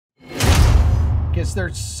Is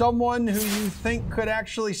there someone who you think could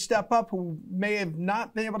actually step up who may have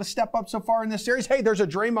not been able to step up so far in this series? Hey, there's a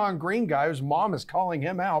Draymond Green guy whose mom is calling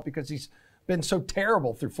him out because he's been so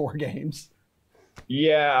terrible through 4 games.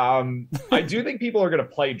 Yeah, I do think people are going to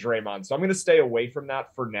play Draymond, so I'm going to stay away from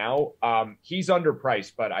that for now. He's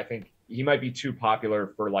underpriced, but I think he might be too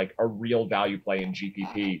popular for like a real value play in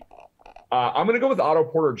GPP. I'm going to go with Otto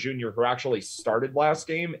Porter Jr., who actually started last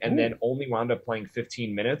game and then only wound up playing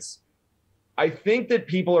 15 minutes. I think that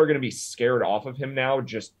people are going to be scared off of him now,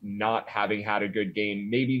 just not having had a good game.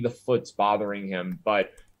 Maybe the foot's bothering him.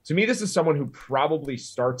 But to me, this is someone who probably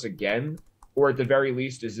starts again, or at the very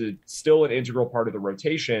least is still an integral part of the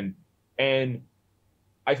rotation. And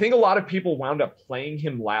I think a lot of people wound up playing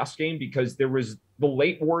him last game because there was the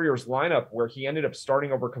late Warriors lineup where he ended up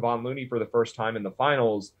starting over Kevon Looney for the first time in the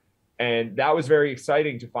finals. And that was very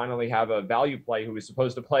exciting to finally have a value play who was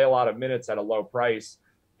supposed to play a lot of minutes at a low price.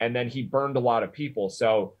 And then he burned a lot of people.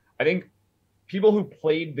 So I think people who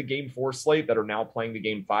played the Game 4 slate that are now playing the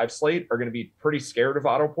Game 5 slate are going to be pretty scared of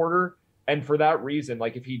Otto Porter. And for that reason,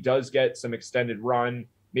 like if he does get some extended run,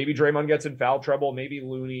 maybe Draymond gets in foul trouble, maybe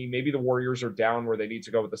Looney, maybe the Warriors are down where they need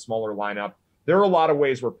to go with a smaller lineup. There are a lot of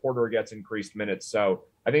ways where Porter gets increased minutes. So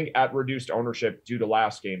I think at reduced ownership due to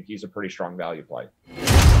last game, he's a pretty strong value play.